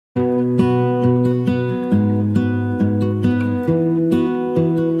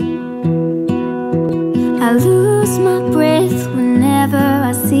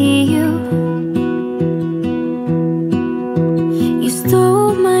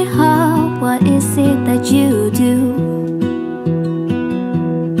would you do?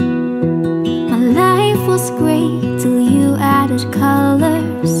 My life was great till you added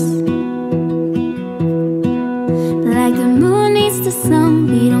colors. Like the moon needs the sun,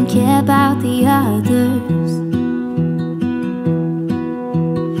 we don't care about the others.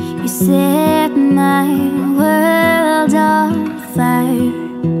 You set my world on fire.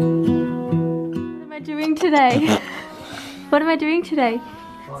 What am I doing today? What am I doing today?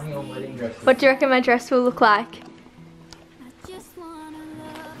 Trying on wedding dresses. What do you reckon my dress will look like?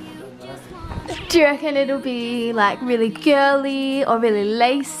 Do you reckon it'll be like really girly or really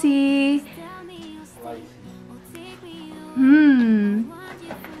lacy? Do you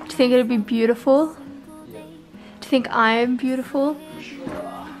think it'll be beautiful? Yeah. Do you think I'm beautiful?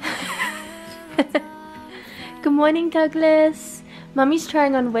 Good morning, Douglas. Mummy's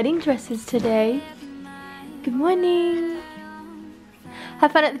trying on wedding dresses today. Good morning.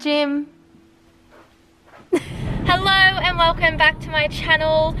 Have fun at the gym. Hello and welcome back to my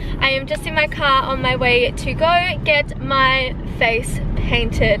channel. I am just in my car on my way to go get my face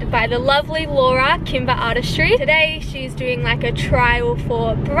painted by the lovely Laura Kimber Artistry. Today she's doing like a trial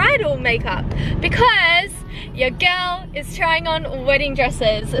for bridal makeup because your girl is trying on wedding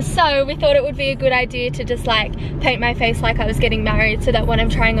dresses. So we thought it would be a good idea to just like paint my face like I was getting married, so that when I'm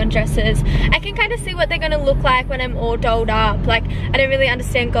trying on dresses I can kind of see what they're gonna look like when I'm all dolled up. Like I don't really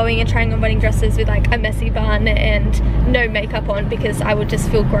understand going and trying on wedding dresses with like a messy bun and no makeup on, because I would just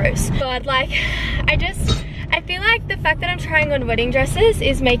feel gross. But like I feel like the fact that I'm trying on wedding dresses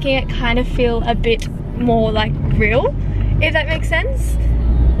is making it kind of feel a bit more like real, if that makes sense.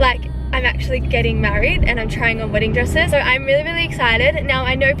 Like I'm actually getting married and I'm trying on wedding dresses. So I'm really excited. Now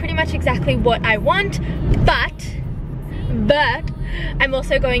I know pretty much exactly what I want, but I'm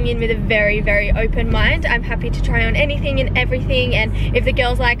also going in with a very open mind. I'm happy to try on anything and everything, and if the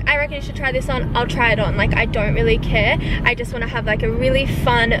girl's like, I reckon you should try this on, I'll try it on. Like I don't really care. I just want to have like a really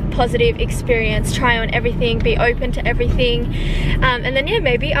fun, positive experience, try on everything, be open to everything, and then yeah,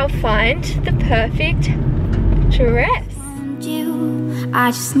 maybe I'll find the perfect dress.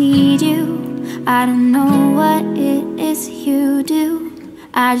 I just need you. I don't know what it is you do.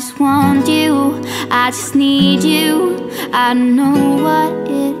 I just want you. I just need you. I don't know what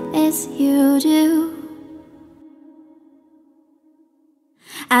it is you do.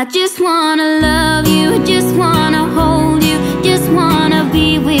 I just wanna love you, just wanna hold you, just wanna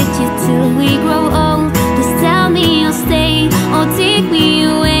be with you till we grow old. Just tell me you'll stay or take me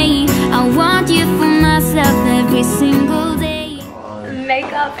away. I want you for myself every single day.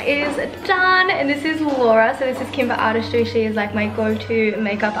 Makeup is done, and this is Laura. So this is Kimber Artistry. She is like my go-to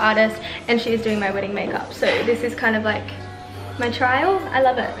makeup artist, and she is doing my wedding makeup. So this is kind of like my trial. I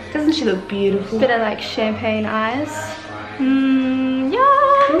love it. Doesn't she look beautiful? Bit of like champagne eyes.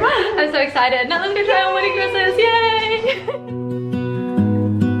 Yeah. I'm so excited. Now let's go try on wedding dresses. Yay!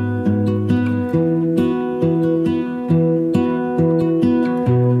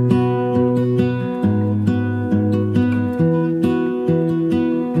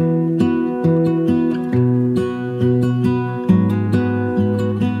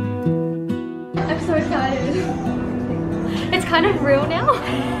 Kind of real now.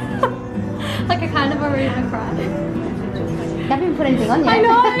 Like I kind of already want to cry. You haven't even put anything on yet. I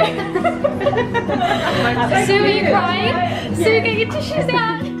know. Sue, are you crying? Sue, get your tissues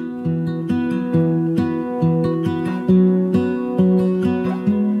out.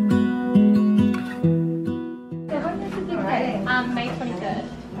 May 23rd.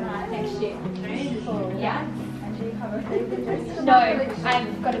 Next year. Yeah. No,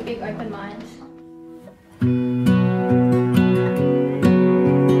 I've got a big open mind.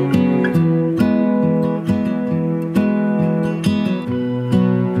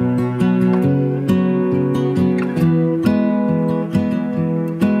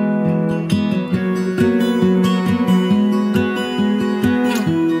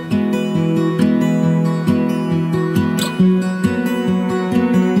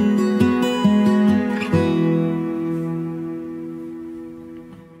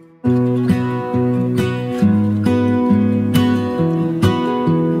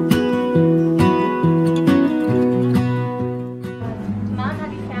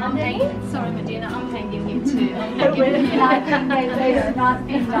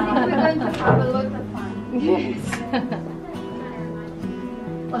 Yes.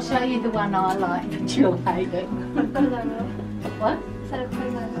 I'll show you the one I like, but you'll hate it. What?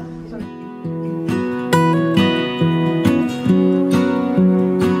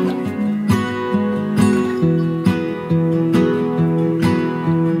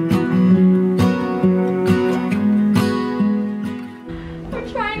 We're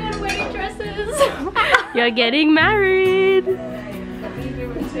trying on wedding dresses. You're getting married.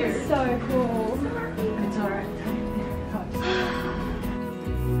 So cool. It's alright.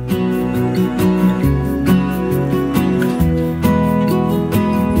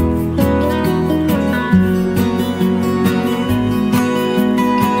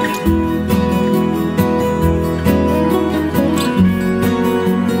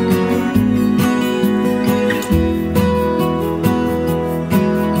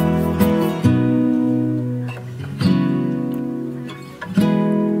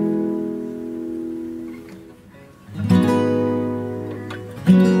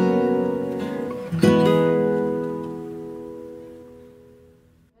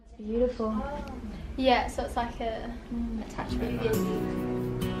 Beautiful. Yeah, so it's like a attachment.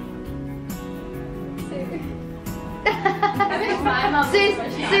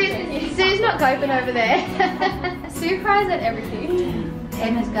 Sue's not coping over there. Sue cries at everything.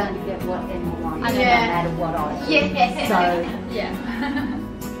 Emma's going to get what Emma wants, no Yeah. matter what I do. Yeah. So, Yeah.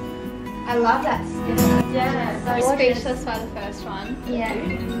 I love that skin. Yeah. So Speechless by the first one. Yeah.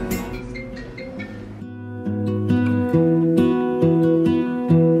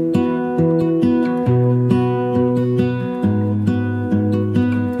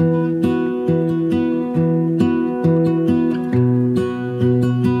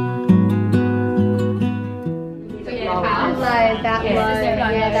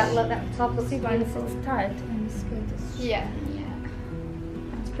 That low, that top looks beautiful. It's tight. Yeah.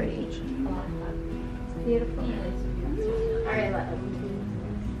 It's pretty. It's beautiful. I really like it.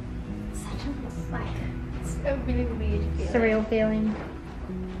 Such a like It's a really weird feeling. surreal feeling.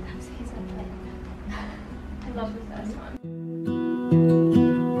 I love the first one.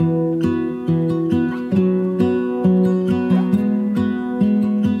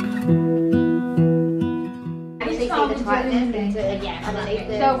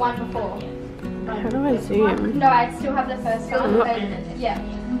 The one before. How do I zoom? No, I'd still have the first one. But, yeah.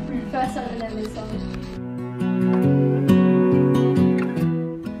 First one and then this one.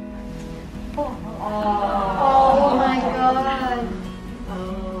 Oh my god.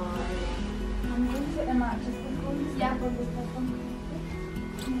 Yeah.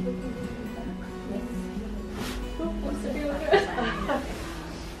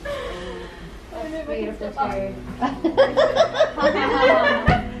 Beautiful too.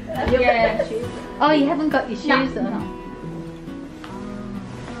 Oh, you haven't got your shoes on.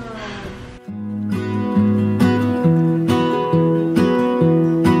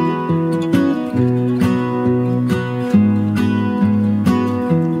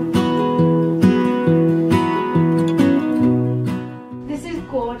 This is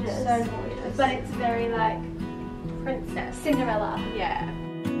gorgeous. So gorgeous. But it's very like princess. Cinderella. Yeah.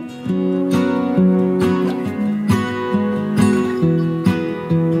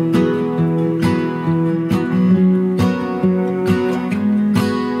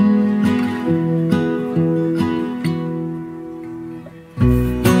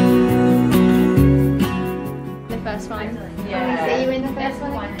 The first one. Yeah. See you in the first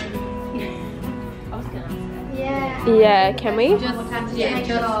one. Yeah. Yeah, can we? Just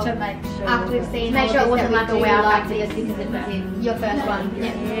to make sure. After we've seen Make all sure it this, wasn't that like a we do wow like factor just because it was in. your first one.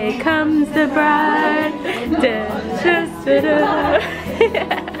 Yeah. Here comes the bride. Just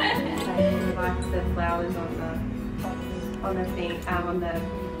Like the flowers on the thing, on the.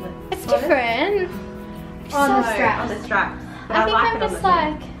 It's different. On the straps. On the straps. But I think like I'm it on just the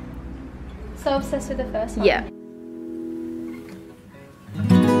like so obsessed with the first one. Yeah.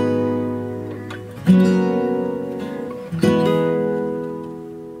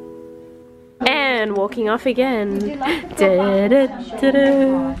 And walking off again.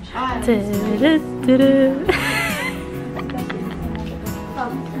 Da-da-da-da-da. Da-da-da-da-da.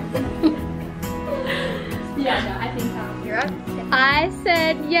 Yeah, no, I think you're right. I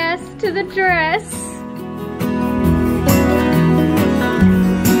said yes to the dress.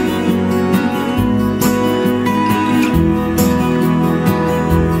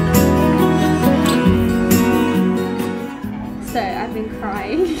 So I've been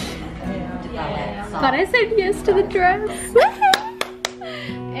crying. But I said yes to the dress.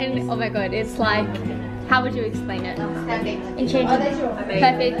 And oh my god, it's like, how would you explain it? Enchanting.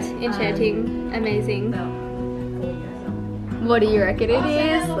 Perfect, enchanting, amazing. What do you reckon it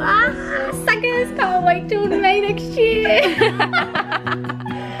is? Ah, suckers, can't wait till May next year.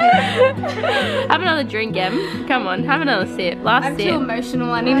 Have another drink, Em. Come on, have another sip. Last I'm sip. too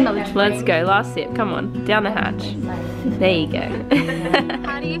emotional, I need another drink. Let's go, last sip. Come on, down the hatch. There you go.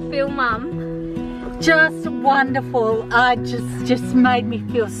 How do you feel, Mum? just wonderful. I just made me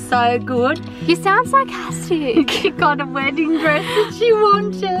feel so good. You sound sarcastic. She got a wedding dress that she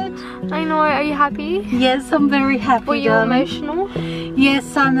wanted. I know, are you happy? Yes, I'm very happy. Were you darling. emotional?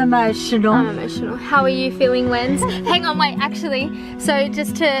 Yes, I'm emotional. I'm emotional. How are you feeling, Lens? Hang on, wait, actually, so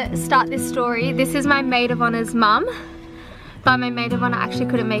just to start this story, this is my maid of honor's mum. But my maid of honor actually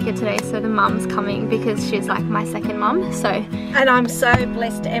couldn't make it today, so the mum's coming because she's like my second mum, so. And I'm so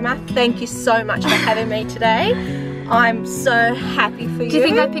blessed, Emma. Thank you so much for having me today. I'm so happy for you. Do you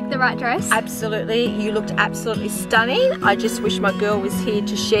think I picked the right dress? Absolutely. You looked absolutely stunning. I just wish my girl was here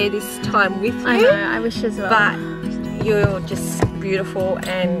to share this time with you. I know, I wish as well. But you're just beautiful,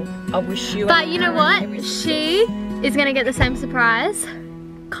 and I wish you. But you know what? She is gonna get the same surprise,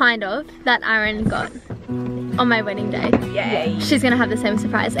 kind of, that Aaron got on my wedding day. Yay. She's gonna have the same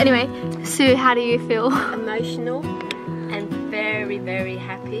surprise. Anyway, Sue, how do you feel? Emotional and very, very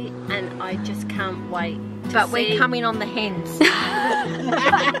happy, and I just can't wait to But see. we're coming on the hens.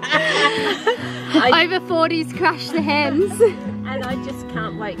 Over 40s crash the hens. And I just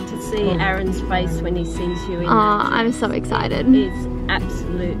can't wait to see Aaron's face when he sees you in Oh, I'm so excited. It's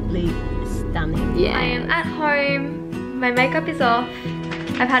absolutely stunning. Yeah. I am at home, my makeup is off,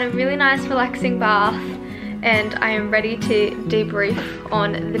 I've had a really nice relaxing bath, and I am ready to debrief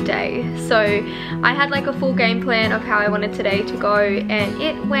on the day. So I had like a full game plan of how I wanted today to go, and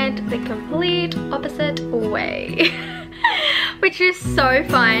it went the complete opposite way. Which is so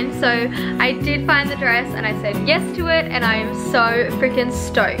fine. So I did find the dress and I said yes to it, and I am so freaking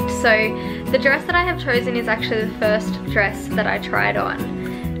stoked. So the dress that I have chosen is actually the first dress that I tried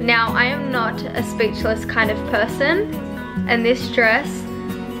on. Now I am not a speechless kind of person, and this dress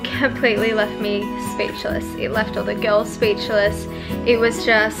completely left me speechless. It left all the girls speechless. It was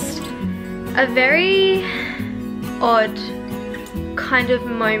just a very odd kind of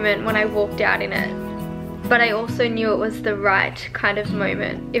moment when I walked out in it. But I also knew it was the right kind of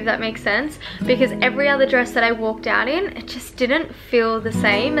moment, if that makes sense. Because every other dress that I walked out in, it just didn't feel the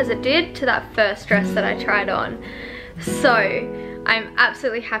same as it did to that first dress that I tried on. So I'm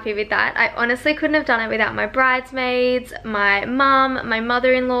absolutely happy with that. I honestly couldn't have done it without my bridesmaids, my mum, my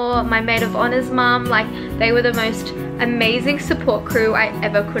mother-in-law, my maid of honor's mum. Like, they were the most amazing support crew I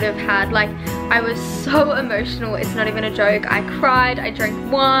ever could have had. Like, I was so emotional, it's not even a joke. I cried, I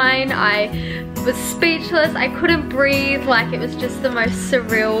drank wine, I was speechless, I couldn't breathe. Like, it was just the most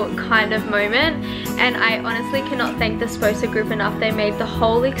surreal kind of moment, and I honestly cannot thank the Sposa group enough. They made the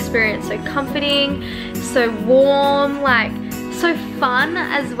whole experience so comforting, so warm, like so fun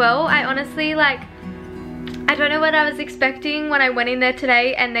as well. I honestly, like, I don't know what I was expecting when I went in there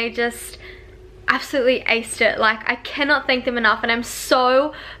today, and they just absolutely aced it. Like, I cannot thank them enough, and I'm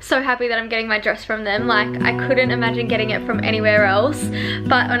so happy that I'm getting my dress from them. Like, I couldn't imagine getting it from anywhere else.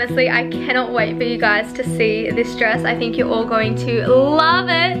 But honestly, I cannot wait for you guys to see this dress. I think you're all going to love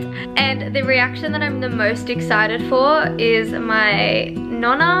it. And the reaction that I'm the most excited for is my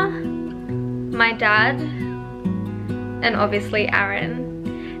nonna, my dad, and obviously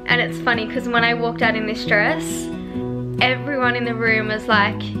Aaron. And it's funny because when I walked out in this dress, everyone in the room was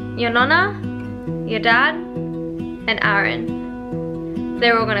like, your nonna, your dad, and Aaron.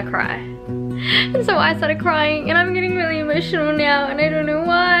 They're all gonna cry. And so I started crying, and I'm getting really emotional now, and I don't know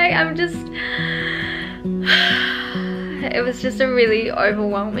why. I'm just, it was just a really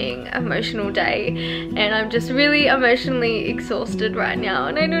overwhelming emotional day, and I'm just really emotionally exhausted right now,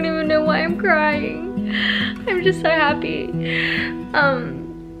 and I don't even know why I'm crying. I'm just so happy.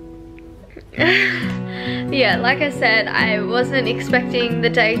 Yeah, like I said, I wasn't expecting the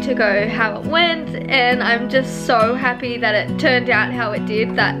day to go how it went, and I'm just so happy that it turned out how it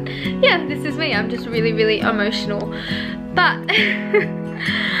did. That, yeah, this is me. I'm just really emotional. But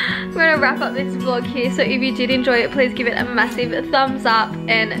I'm gonna wrap up this vlog here. So if you did enjoy it, please give it a massive thumbs up,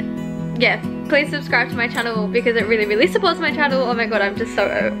 and yeah, please subscribe to my channel because it really supports my channel. Oh my god, I'm just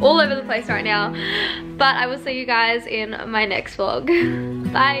so all over the place right now. But I will see you guys in my next vlog.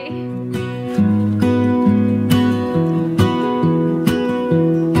 Bye.